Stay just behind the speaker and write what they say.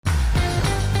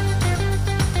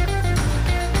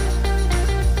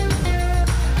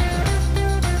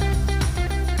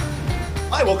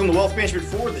Hi, welcome to Wealth Management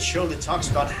Forward, the show that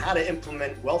talks about how to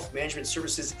implement wealth management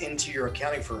services into your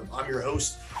accounting firm. I'm your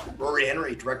host, Rory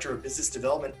Henry, Director of Business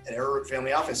Development at Arrowroot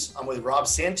Family Office. I'm with Rob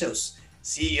Santos,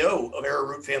 CEO of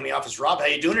Arrowroot Family Office. Rob, how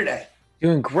you doing today?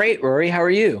 Doing great, Rory. How are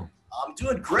you? I'm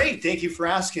doing great. Thank you for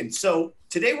asking. So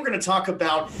today we're going to talk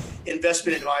about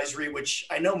investment advisory, which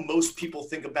I know most people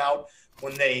think about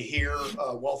when they hear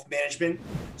wealth management.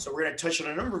 So we're going to touch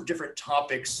on a number of different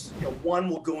topics. One,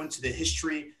 we'll go into the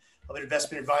history of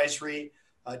investment advisory.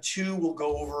 Two, we'll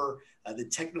go over the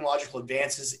technological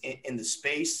advances in the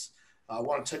space. I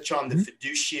want to touch on the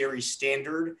fiduciary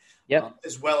standard,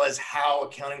 as well as how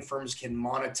accounting firms can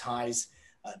monetize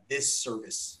this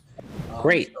service.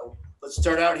 Great. So let's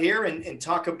start out here and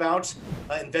talk about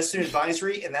investment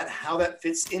advisory and how that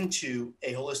fits into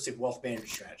a holistic wealth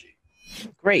management strategy.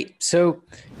 Great. So,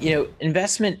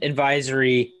 investment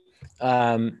advisory,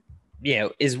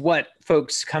 is what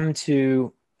folks come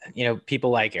to,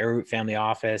 people like Arrowroot Family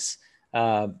Office,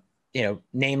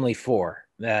 namely for.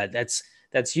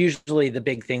 That's usually the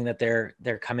big thing that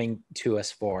they're coming to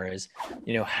us for is,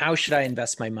 how should I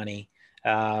invest my money?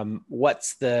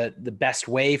 What's the best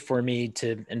way for me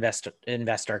to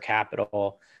invest our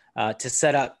capital, to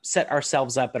set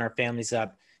ourselves up and our families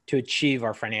up to achieve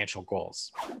our financial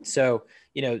goals. So,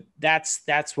 that's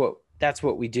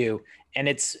what we do. And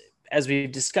it's, as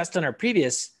we've discussed on our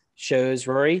previous shows,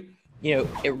 Rory,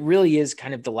 it really is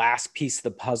kind of the last piece of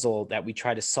the puzzle that we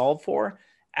try to solve for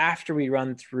after we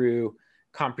run through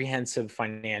comprehensive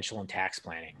financial and tax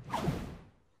planning.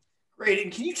 Great.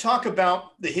 And can you talk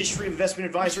about the history of investment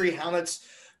advisory, how that's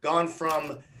gone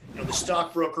from the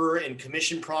stockbroker and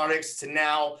commission products to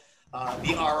now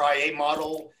the RIA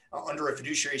model under a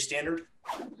fiduciary standard?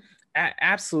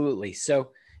 Absolutely.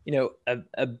 So,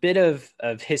 a bit of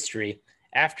history.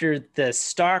 After the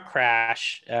stock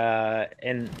crash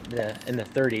in the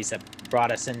 30s that brought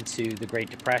us into the Great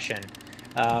Depression,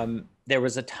 there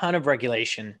was a ton of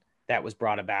regulation that was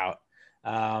brought about.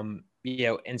 And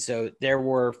so there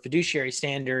were fiduciary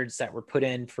standards that were put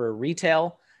in for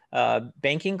retail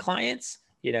banking clients,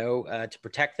 to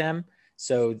protect them.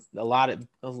 So a lot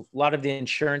of the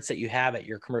insurance that you have at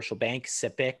your commercial bank,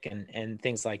 SIPC and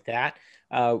things like that,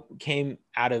 came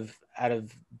out of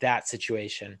that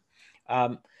situation.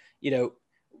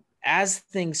 As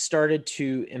things started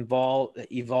to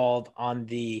evolve on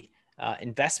the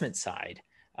investment side,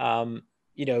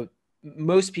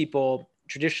 most people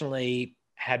traditionally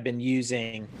had been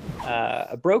using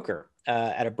a broker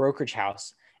at a brokerage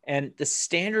house. And the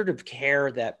standard of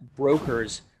care that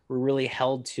brokers were really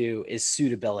held to is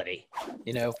suitability.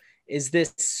 Is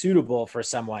this suitable for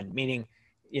someone? Meaning,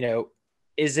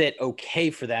 is it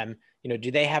okay for them?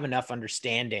 Do they have enough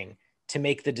understanding to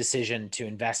make the decision to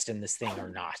invest in this thing or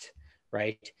not,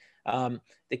 right?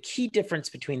 The key difference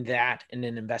between that and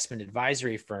an investment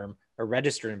advisory firm, a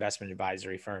registered investment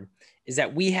advisory firm, is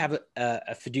that we have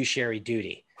a fiduciary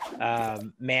duty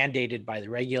mandated by the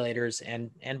regulators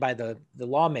and by the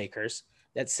lawmakers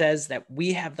that says that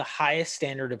we have the highest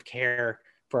standard of care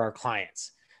for our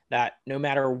clients, that no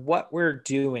matter what we're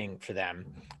doing for them,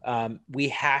 we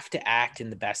have to act in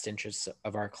the best interests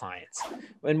of our clients.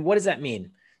 And what does that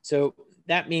mean? So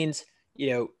that means,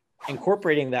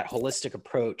 incorporating that holistic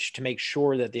approach to make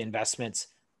sure that the investments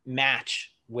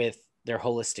match with their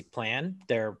holistic plan,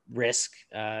 their risk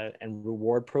and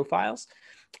reward profiles.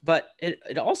 But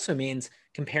it also means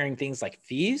comparing things like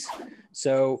fees.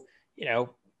 So,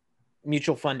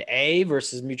 mutual fund A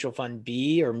versus mutual fund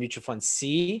B or mutual fund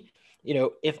C,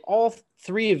 if all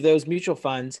three of those mutual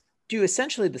funds do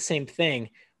essentially the same thing,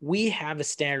 we have a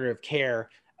standard of care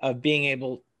of being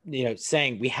able,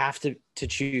 saying we have to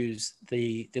choose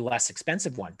the less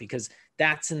expensive one because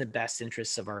that's in the best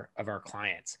interests of our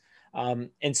clients.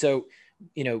 And so,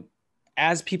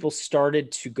 as people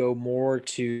started to go more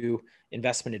to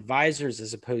investment advisors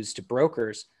as opposed to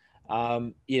brokers,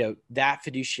 that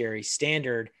fiduciary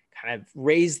standard kind of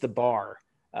raised the bar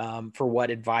for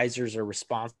what advisors are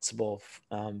responsible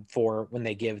for when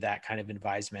they give that kind of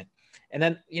advisement. And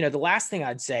then, the last thing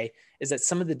I'd say is that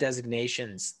some of the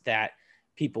designations that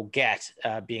people get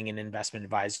being an investment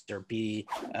advisor, be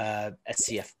a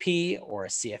CFP or a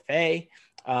CFA,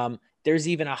 there's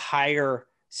even a higher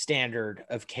standard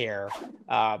of care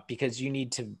because you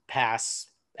need to pass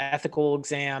ethical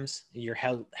exams. You're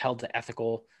held to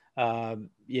ethical,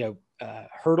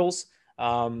 hurdles,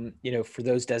 for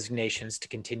those designations to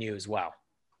continue as well.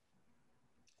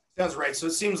 Sounds right. So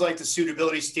it seems like the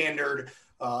suitability standard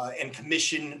and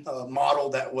commission model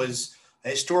that was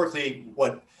historically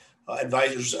what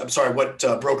advisors, I'm sorry, what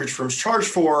brokerage firms charge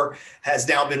for has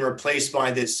now been replaced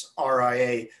by this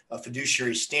RIA,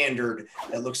 fiduciary standard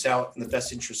that looks out in the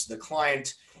best interest of the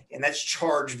client. And that's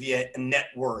charged via a net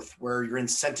worth, where you're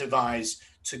incentivized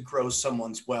to grow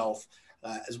someone's wealth,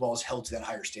 as well as held to that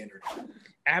higher standard.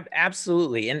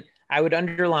 Absolutely. And I would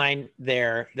underline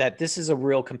there that this is a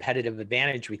real competitive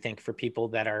advantage, we think, for people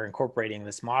that are incorporating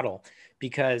this model,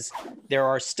 because there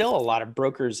are still a lot of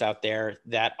brokers out there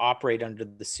that operate under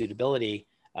the suitability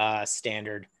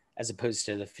standard as opposed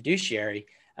to the fiduciary.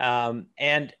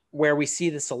 And where we see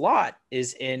this a lot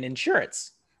is in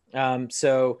insurance.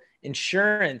 So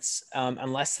insurance,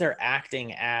 unless they're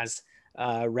acting as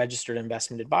registered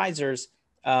investment advisors,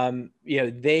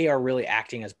 they are really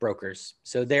acting as brokers.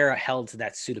 So they're held to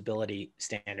that suitability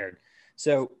standard.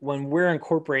 So when we're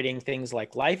incorporating things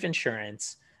like life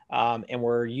insurance, and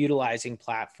we're utilizing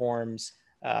platforms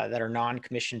that are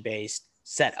non-commission based,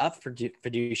 set up for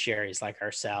fiduciaries like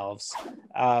ourselves,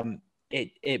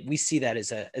 we see that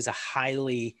as a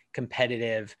highly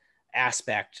competitive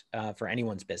aspect for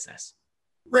anyone's business.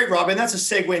 Great, Robin. That's a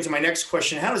segue into my next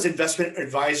question. How does investment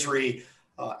advisory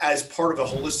as part of a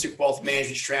holistic wealth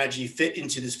management strategy fit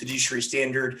into this fiduciary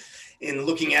standard, in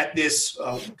looking at this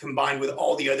combined with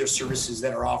all the other services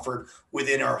that are offered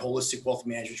within our holistic wealth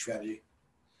management strategy?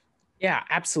 Yeah,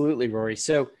 absolutely, Rory.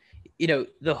 So, the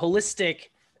holistic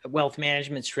wealth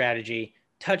management strategy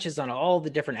touches on all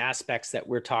the different aspects that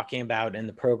we're talking about in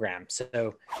the program.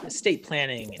 So estate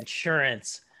planning,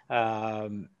 insurance,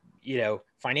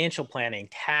 financial planning,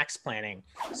 tax planning.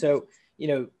 So,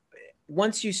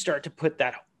 once you start to put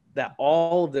that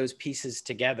all of those pieces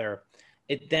together,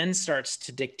 it then starts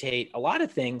to dictate a lot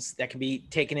of things that can be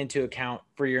taken into account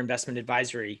for your investment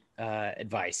advisory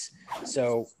advice.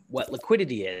 So what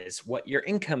liquidity is, what your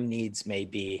income needs may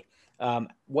be,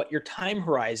 what your time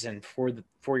horizon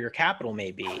for your capital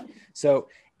may be. So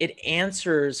it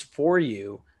answers for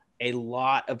you a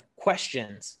lot of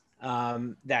questions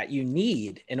that you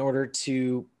need in order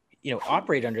to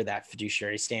operate under that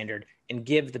fiduciary standard and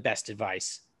give the best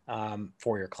advice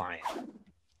for your client.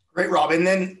 Great, Rob. And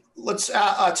then let's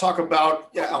talk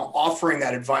about offering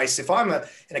that advice. If I'm an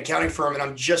accounting firm and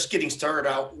I'm just getting started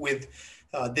out with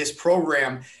this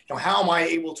program, how am I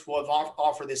able to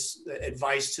offer this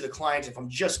advice to the client if I'm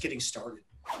just getting started?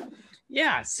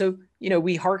 Yeah. So,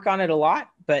 we hark on it a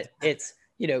lot, but it's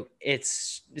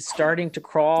starting to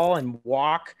crawl and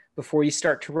walk before you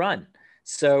start to run.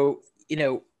 So,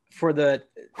 for the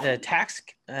tax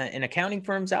and accounting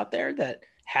firms out there that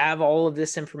have all of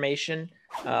this information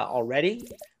already,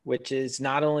 which is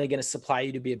not only going to supply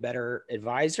you to be a better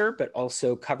advisor, but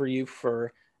also cover you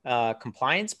for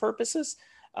compliance purposes,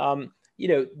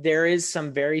 there is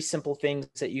some very simple things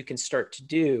that you can start to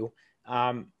do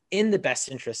in the best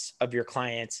interests of your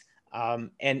clients,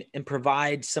 and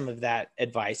provide some of that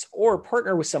advice, or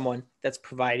partner with someone that's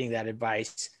providing that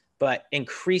advice, but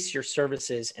increase your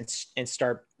services and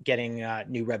start getting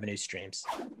new revenue streams.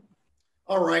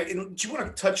 All right. And do you want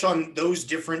to touch on those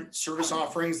different service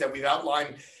offerings that we've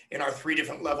outlined in our 3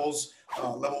 different levels?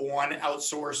 Level 1,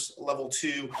 outsource; level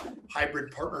 2,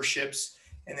 hybrid partnerships;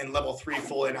 and then level 3,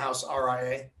 full in-house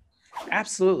RIA?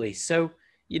 Absolutely. So,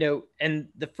 and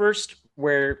the first,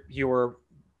 where you're,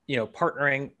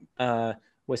 partnering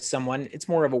with someone, it's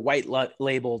more of a white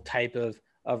label type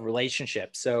of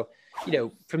relationship. So,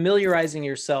 familiarizing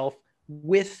yourself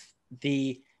with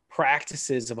the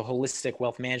practices of a holistic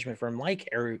wealth management firm like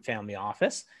Arrow Family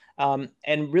Office,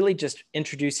 and really just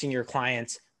introducing your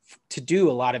clients to do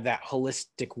a lot of that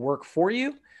holistic work for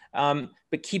you,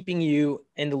 but keeping you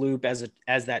in the loop as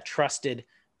that trusted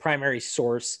primary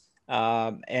source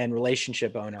and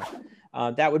relationship owner.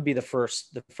 That would be the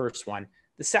first one.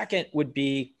 The second would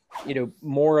be,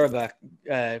 more of a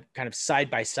kind of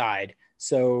side by side.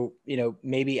 So,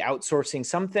 maybe outsourcing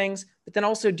some things, but then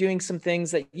also doing some things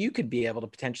that you could be able to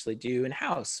potentially do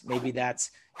in-house. Maybe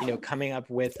that's, coming up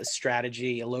with a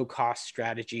strategy, a low-cost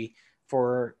strategy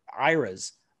for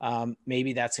IRAs.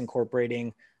 Maybe that's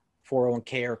incorporating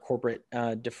 401k or corporate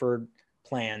deferred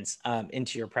plans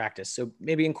into your practice. So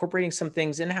maybe incorporating some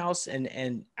things in-house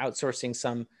and outsourcing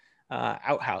some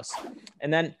out-house.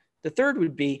 And then the third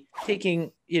would be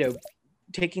taking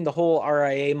the whole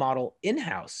RIA model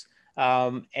in-house.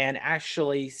 And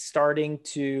actually starting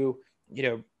to,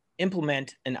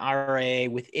 implement an RIA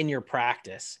within your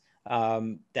practice,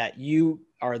 that you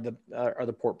are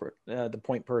the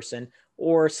point person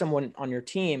or someone on your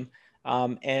team,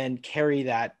 and carry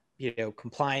that,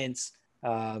 compliance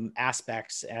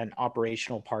aspects and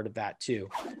operational part of that too.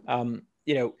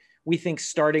 we think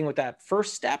starting with that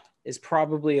first step is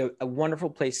probably a wonderful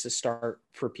place to start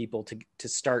for people to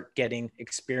start getting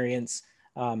experience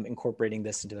incorporating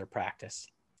this into their practice.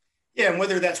 Yeah, and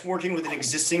whether that's working with an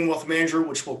existing wealth manager,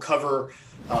 which we'll cover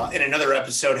in another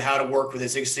episode, how to work with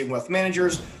existing wealth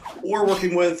managers, or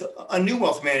working with a new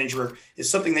wealth manager is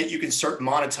something that you can start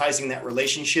monetizing that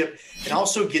relationship and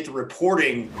also get the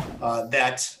reporting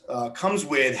that comes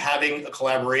with having a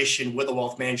collaboration with a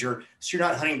wealth manager so you're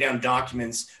not hunting down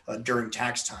documents during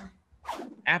tax time.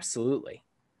 Absolutely.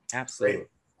 Absolutely.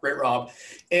 Great, Rob.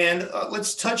 And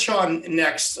let's touch on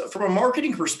next, from a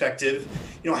marketing perspective,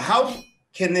 how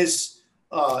can this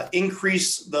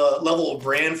increase the level of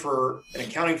brand for an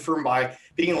accounting firm by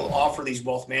being able to offer these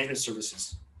wealth management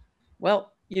services?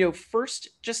 Well, first,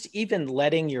 just even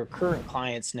letting your current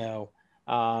clients know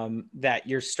that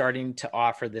you're starting to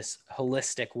offer this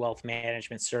holistic wealth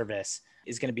management service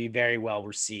is going to be very well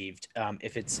received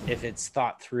if it's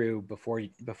thought through before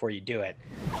you do it.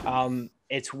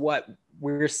 It's what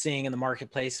we're seeing in the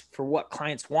marketplace for what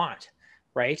clients want,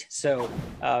 right? So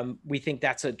we think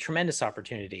that's a tremendous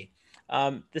opportunity.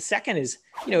 The second is,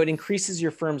 it increases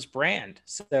your firm's brand.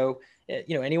 So,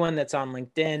 anyone that's on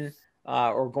LinkedIn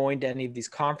or going to any of these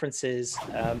conferences,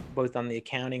 both on the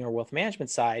accounting or wealth management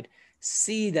side,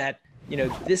 see that,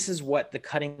 this is what the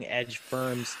cutting edge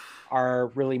firms are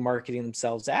really marketing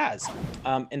themselves as.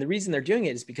 And the reason they're doing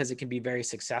it is because it can be very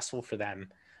successful for them.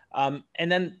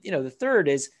 And then, the third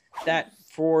is that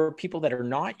for people that are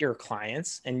not your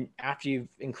clients, and after you've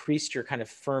increased your kind of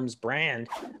firm's brand,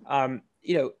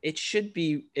 it should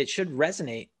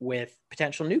resonate with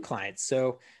potential new clients.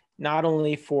 So not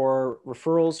only for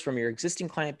referrals from your existing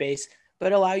client base,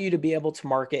 but allow you to be able to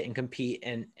market and compete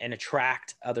and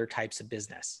attract other types of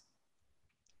business.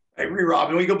 I agree, Rob.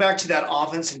 And we go back to that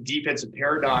offensive and defensive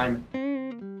paradigm.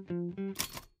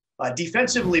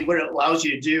 Defensively, what it allows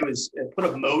you to do is put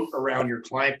a moat around your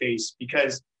client base,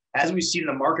 because as we see in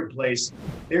the marketplace,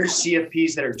 there's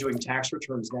CFPs that are doing tax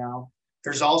returns now.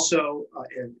 There's also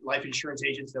life insurance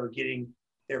agents that are getting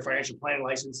their financial planning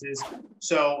licenses.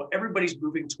 So everybody's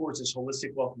moving towards this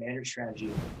holistic wealth management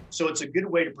strategy. So it's a good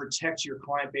way to protect your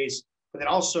client base, but then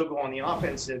also go on the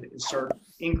offensive and start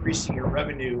increasing your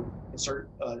revenue and start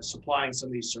supplying some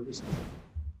of these services.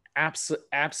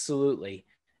 Absolutely.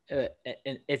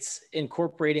 And it's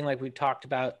incorporating, like we've talked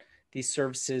about, these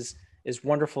services is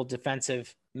wonderful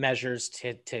defensive measures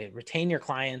to retain your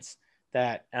clients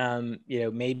that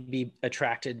may be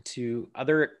attracted to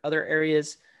other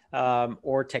areas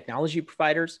or technology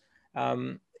providers,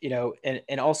 and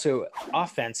also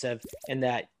offensive in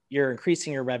that you're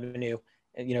increasing your revenue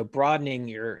and broadening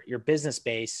your business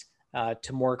base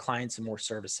to more clients and more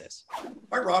services.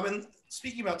 All right, Robin,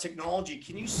 speaking about technology,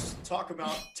 can you talk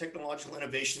about technological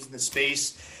innovations in the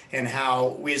space and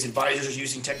how we as advisors are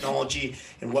using technology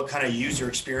and what kind of user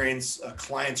experience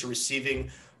clients are receiving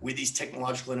with these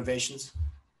technological innovations?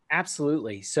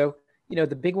 Absolutely. So,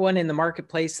 the big one in the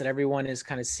marketplace that everyone is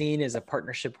kind of seeing is a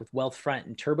partnership with Wealthfront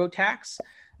and TurboTax.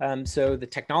 So the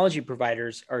technology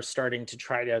providers are starting to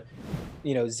try to,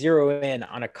 zero in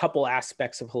on a couple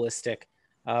aspects of holistic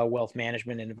wealth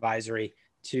management and advisory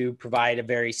to provide a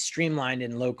very streamlined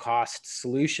and low-cost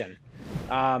solution.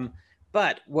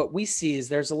 But what we see is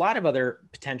there's a lot of other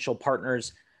potential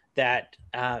partners that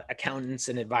accountants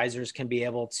and advisors can be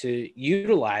able to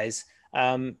utilize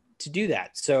to do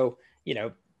that. So,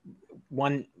 a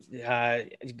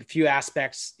few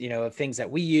aspects, of things that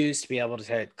we use to be able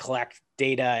to collect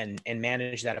data and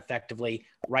manage that effectively.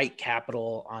 Right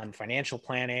Capital on financial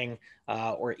planning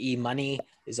or eMoney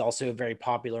is also a very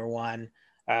popular one.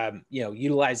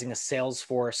 Utilizing a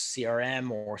Salesforce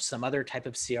CRM or some other type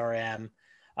of CRM.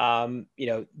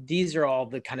 These are all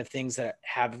the kind of things that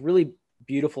have really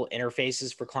beautiful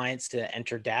interfaces for clients to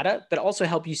enter data, but also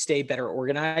help you stay better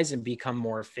organized and become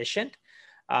more efficient.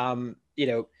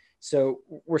 So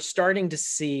we're starting to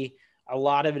see a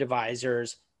lot of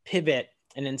advisors pivot,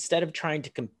 and instead of trying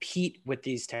to compete with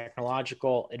these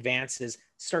technological advances,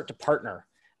 start to partner.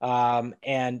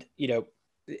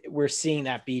 We're seeing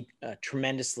that be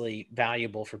tremendously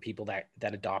valuable for people that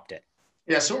adopt it.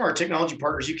 Yeah, some of our technology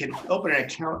partners, you can open an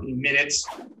account in minutes.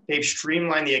 They've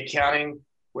streamlined the accounting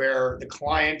where the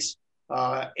client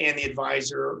and the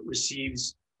advisor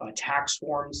receives tax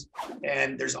forms,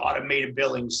 and there's automated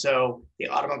billing. So they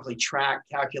automatically track,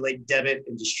 calculate, debit,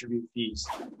 and distribute fees.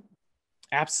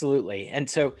 Absolutely. And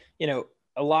so,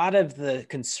 a lot of the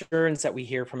concerns that we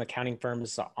hear from accounting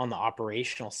firms on the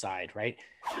operational side, right?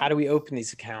 How do we open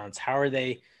these accounts? How are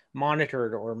they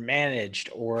monitored or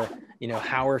managed? Or,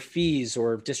 how are fees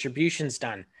or distributions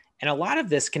done? And a lot of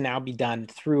this can now be done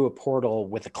through a portal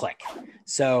with a click.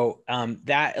 So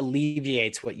that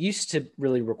alleviates what used to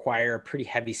really require a pretty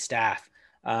heavy staff.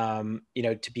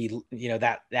 To be,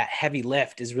 that heavy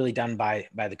lift is really done by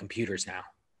the computers now.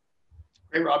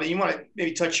 Great, Robin. You want to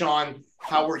maybe touch on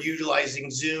how we're utilizing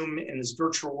Zoom in this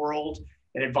virtual world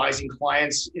and advising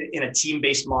clients in a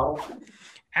team-based model?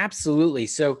 Absolutely.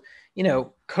 So,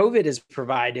 COVID has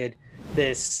provided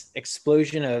this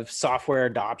explosion of software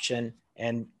adoption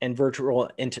and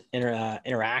virtual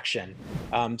interaction.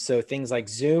 So things like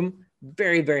Zoom,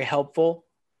 very, very helpful,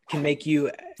 can make you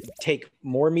take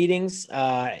more meetings,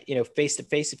 face to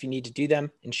face if you need to do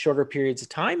them in shorter periods of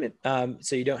time.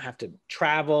 So you don't have to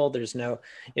travel. There's no,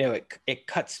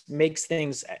 it makes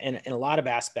things in a lot of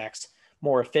aspects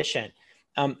more efficient.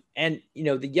 And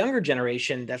the younger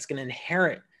generation that's going to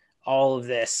inherit all of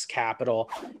this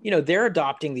capital, they're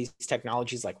adopting these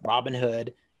technologies like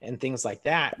Robinhood and things like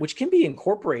that, which can be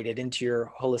incorporated into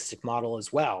your holistic model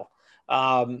as well.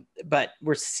 But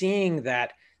we're seeing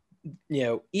that,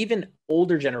 even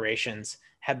older generations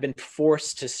have been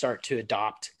forced to start to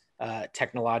adopt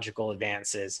technological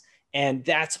advances, and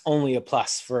that's only a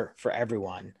plus for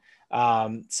everyone.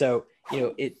 So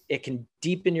it can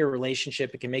deepen your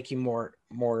relationship. It can make you more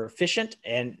efficient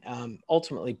and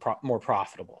ultimately more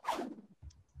profitable.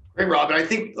 Great, Rob. And I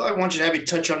think I want you to have you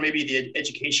touch on maybe the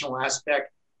educational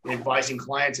aspect in advising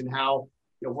clients and how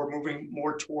we're moving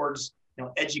more towards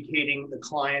educating the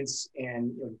clients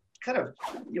and kind of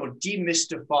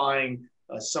demystifying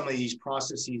some of these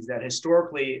processes that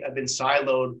historically have been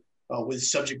siloed with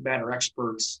subject matter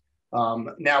experts.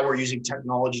 Now we're using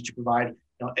technology to provide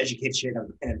education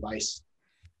and advice.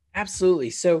 Absolutely.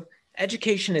 So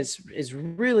education is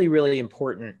really, really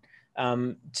important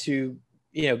to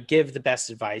give the best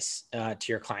advice to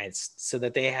your clients so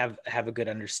that they have a good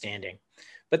understanding.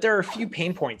 But there are a few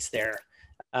pain points there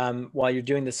while you're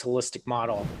doing this holistic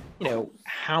model.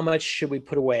 How much should we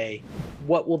put away?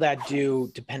 What will that do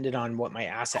dependent on what my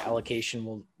asset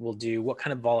allocation will do? What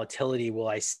kind of volatility will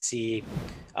I see?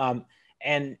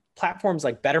 And platforms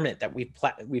like Betterment that we've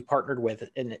partnered with,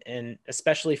 and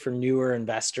especially for newer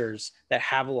investors that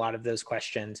have a lot of those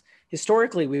questions.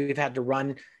 Historically, we've had to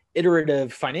run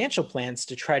iterative financial plans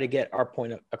to try to get our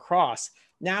point across.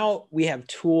 Now we have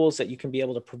tools that you can be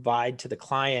able to provide to the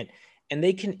client, and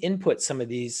they can input some of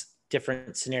these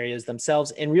different scenarios themselves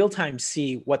in real time,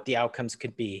 see what the outcomes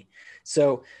could be.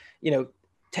 So,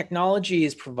 technology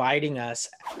is providing us,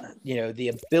 the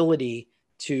ability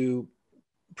to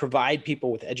provide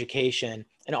people with education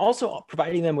and also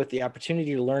providing them with the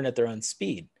opportunity to learn at their own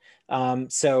speed.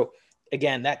 So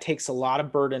again, that takes a lot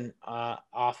of burden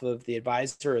off of the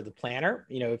advisor or the planner.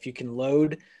 If you can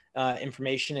load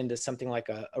information into something like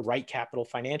a Right Capital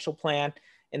financial plan,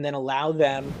 and then allow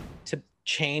them to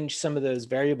change some of those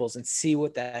variables and see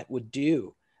what that would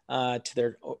do to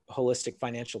their holistic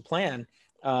financial plan,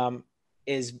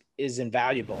 is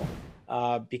invaluable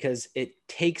because it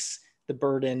takes the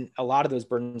burden, a lot of those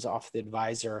burdens off the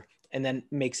advisor, and then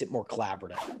makes it more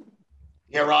collaborative.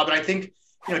 Yeah, Rob, and I think,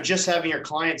 just having your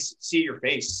clients see your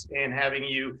face and having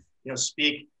you,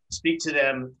 speak to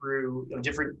them through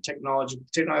different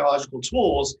technological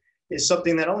tools is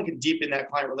something that only can deepen that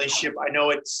client relationship. I know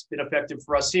it's been effective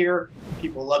for us here.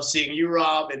 People love seeing you,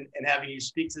 Rob, and having you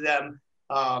speak to them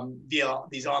via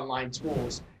these online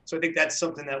tools. So I think that's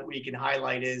something that we can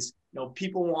highlight is,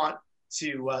 people want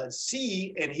to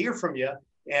see and hear from you,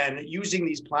 and using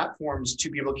these platforms to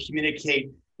be able to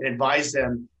communicate and advise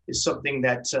them is something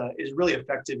that is really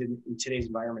effective in today's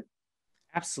environment.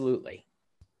 Absolutely.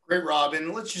 Great, Rob.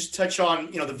 And let's just touch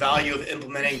on, the value of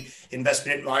implementing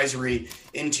investment advisory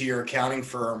into your accounting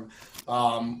firm.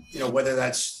 Whether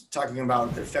that's talking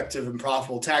about effective and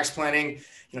profitable tax planning,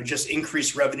 just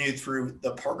increased revenue through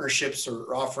the partnerships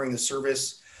or offering the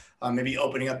service, maybe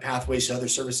opening up pathways to other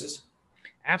services.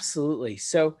 Absolutely.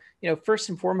 So, first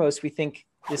and foremost, we think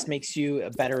this makes you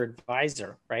a better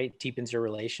advisor, right? Deepens your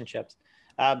relationships.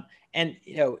 And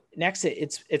next,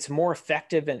 it's more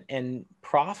effective and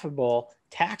profitable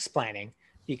tax planning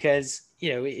because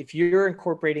if you're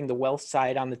incorporating the wealth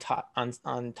side on the top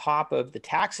on top of the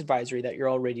tax advisory that you're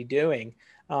already doing,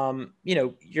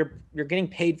 you're getting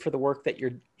paid for the work that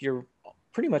you're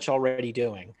pretty much already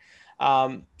doing.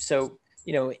 So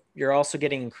you're also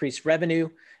getting increased revenue.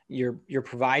 You're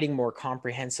providing more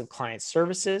comprehensive client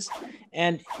services,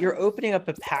 and you're opening up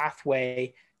a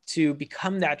pathway to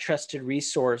become that trusted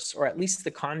resource, or at least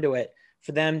the conduit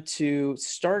for them to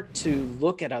start to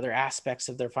look at other aspects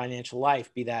of their financial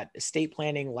life, be that estate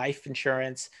planning, life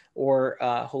insurance, or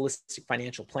holistic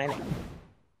financial planning.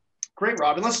 Great,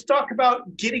 Robin. Let's talk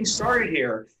about getting started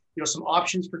here. some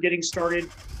options for getting started,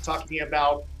 talking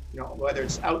about, whether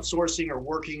it's outsourcing or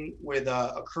working with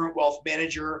a current wealth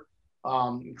manager,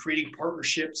 creating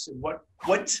partnerships, and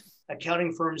what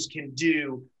accounting firms can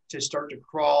do to start to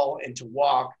crawl and to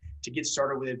walk to get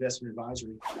started with investment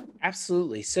advisory.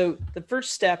 Absolutely. So the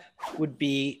first step would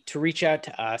be to reach out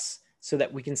to us so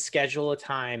that we can schedule a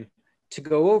time to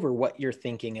go over what you're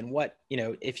thinking and what,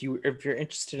 if you're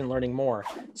interested in learning more,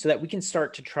 so that we can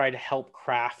start to try to help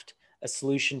craft a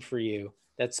solution for you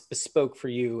that's bespoke for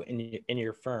you in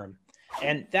your firm.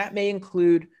 And that may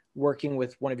include working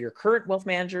with one of your current wealth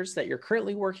managers that you're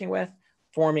currently working with,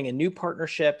 forming a new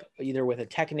partnership, either with a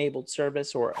tech-enabled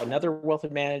service or another wealth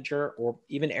manager, or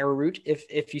even Arrowroot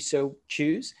if you so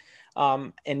choose.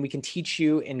 And we can teach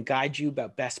you and guide you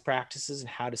about best practices and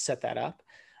how to set that up.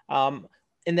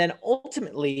 And then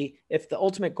ultimately, if the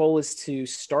ultimate goal is to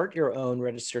start your own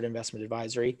registered investment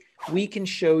advisory, we can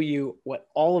show you what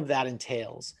all of that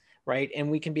entails, right? And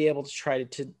we can be able to try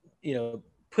to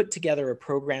put together a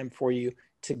program for you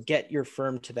to get your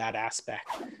firm to that aspect.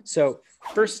 So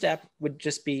first step would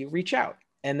just be reach out.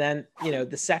 And then,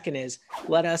 the second is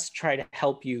let us try to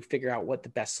help you figure out what the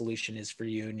best solution is for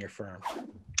you and your firm.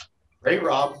 Great,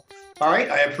 Rob. All right.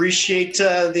 I appreciate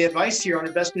the advice here on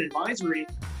investment advisory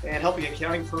and helping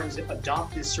accounting firms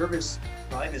adopt this service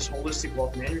and this holistic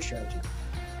wealth management strategy.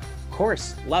 Of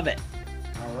course. Love it.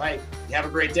 All right. You have a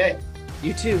great day.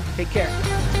 You too. Take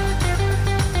care.